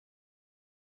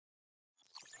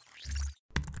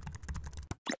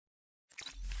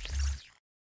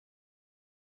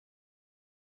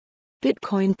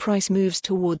Bitcoin price moves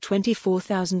toward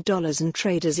 $24,000 and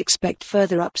traders expect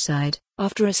further upside.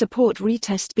 After a support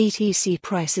retest, BTC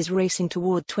price is racing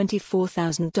toward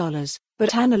 $24,000,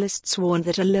 but analysts warn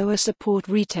that a lower support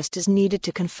retest is needed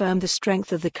to confirm the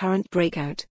strength of the current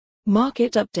breakout.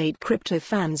 Market update: crypto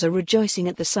fans are rejoicing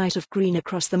at the sight of green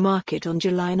across the market on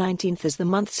July 19 as the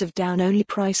months of down-only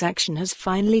price action has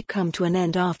finally come to an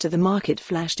end after the market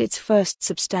flashed its first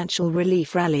substantial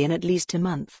relief rally in at least a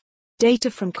month.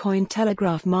 Data from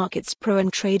Cointelegraph Markets Pro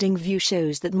and TradingView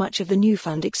shows that much of the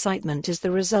newfound excitement is the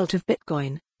result of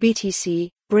Bitcoin, BTC,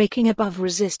 breaking above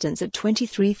resistance at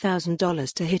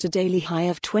 $23,000 to hit a daily high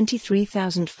of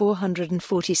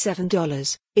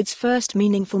 $23,447, its first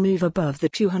meaningful move above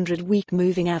the 200-week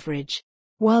moving average.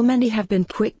 While many have been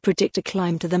quick to predict a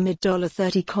climb to the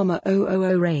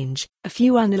mid-$30,000 range, a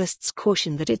few analysts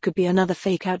caution that it could be another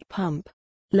fake-out pump.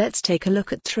 Let's take a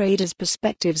look at traders'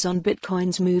 perspectives on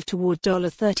Bitcoin's move toward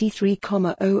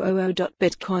 $33,000.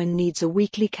 Bitcoin needs a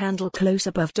weekly candle close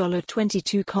above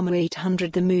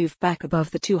 $22,800. The move back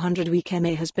above the 200-week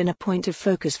MA has been a point of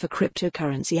focus for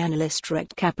cryptocurrency analyst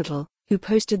Rect Capital, who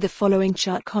posted the following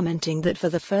chart commenting that for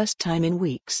the first time in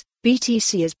weeks,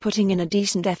 BTC is putting in a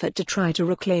decent effort to try to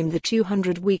reclaim the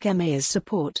 200-week MA as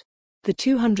support. The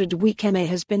 200-week MA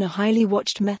has been a highly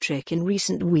watched metric in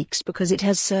recent weeks because it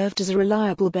has served as a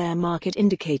reliable bear market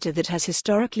indicator that has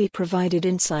historically provided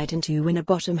insight into when a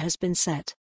bottom has been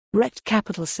set. Rect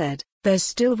Capital said, "There's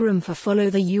still room for follow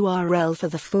the URL for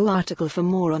the full article. For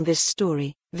more on this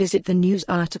story, visit the news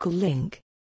article link."